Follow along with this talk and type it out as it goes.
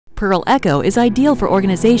Pearl Echo is ideal for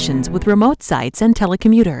organizations with remote sites and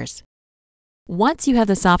telecommuters. Once you have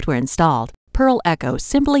the software installed, Pearl Echo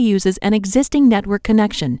simply uses an existing network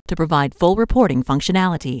connection to provide full reporting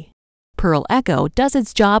functionality. Pearl Echo does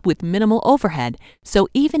its job with minimal overhead, so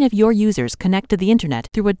even if your users connect to the internet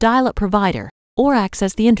through a dial-up provider or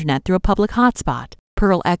access the internet through a public hotspot,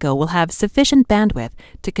 Pearl Echo will have sufficient bandwidth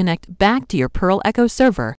to connect back to your Pearl Echo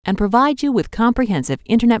server and provide you with comprehensive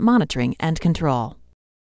internet monitoring and control.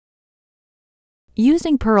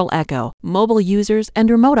 Using Pearl Echo, mobile users and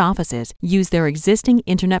remote offices use their existing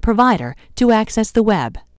internet provider to access the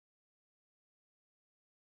web.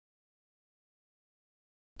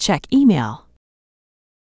 Check email,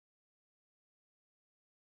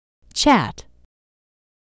 chat,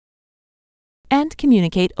 and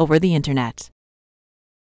communicate over the internet.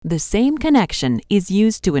 The same connection is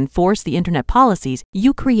used to enforce the internet policies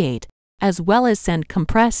you create, as well as send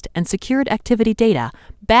compressed and secured activity data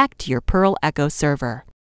back to your Pearl Echo server,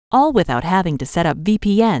 all without having to set up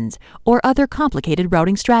VPNs or other complicated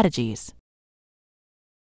routing strategies.